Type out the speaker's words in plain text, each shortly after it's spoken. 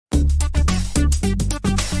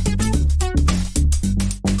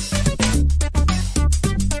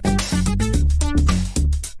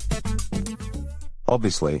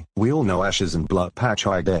Obviously, we all know Ashes and Blood Patch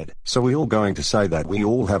are dead, so we all going to say that we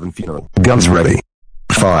all have a funeral. Guns ready.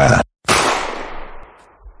 Fire.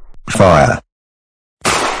 Fire.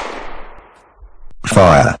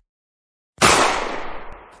 Fire.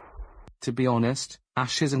 To be honest,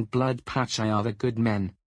 Ashes and Blood Patch are the good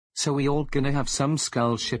men. So we all gonna have some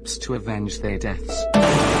skull ships to avenge their deaths.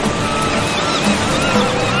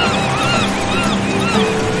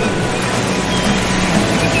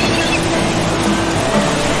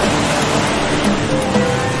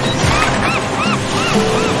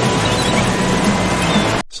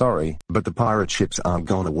 Sorry, but the pirate ships aren't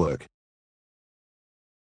gonna work.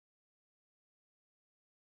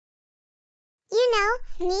 You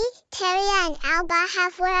know, me, Teria and Alba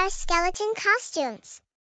have wear our skeleton costumes.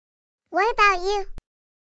 What about you?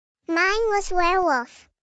 Mine was werewolf.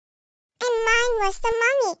 And mine was the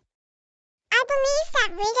mummy. I believe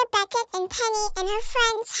that Rita, Beckett, and Penny and her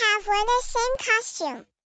friends have wear their same costume.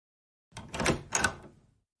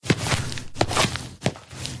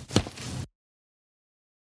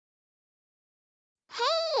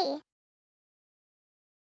 Hey!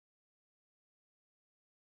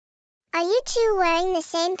 Are you two wearing the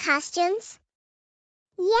same costumes?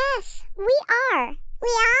 Yes, we are. We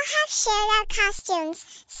all have shared our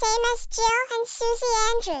costumes, same as Jill and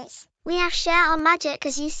Susie Andrews. We have shared our magic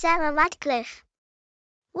as you, Sarah Radcliffe.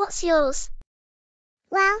 What's yours?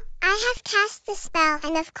 Well, I have cast the spell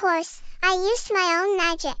and of course, I used my own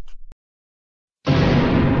magic.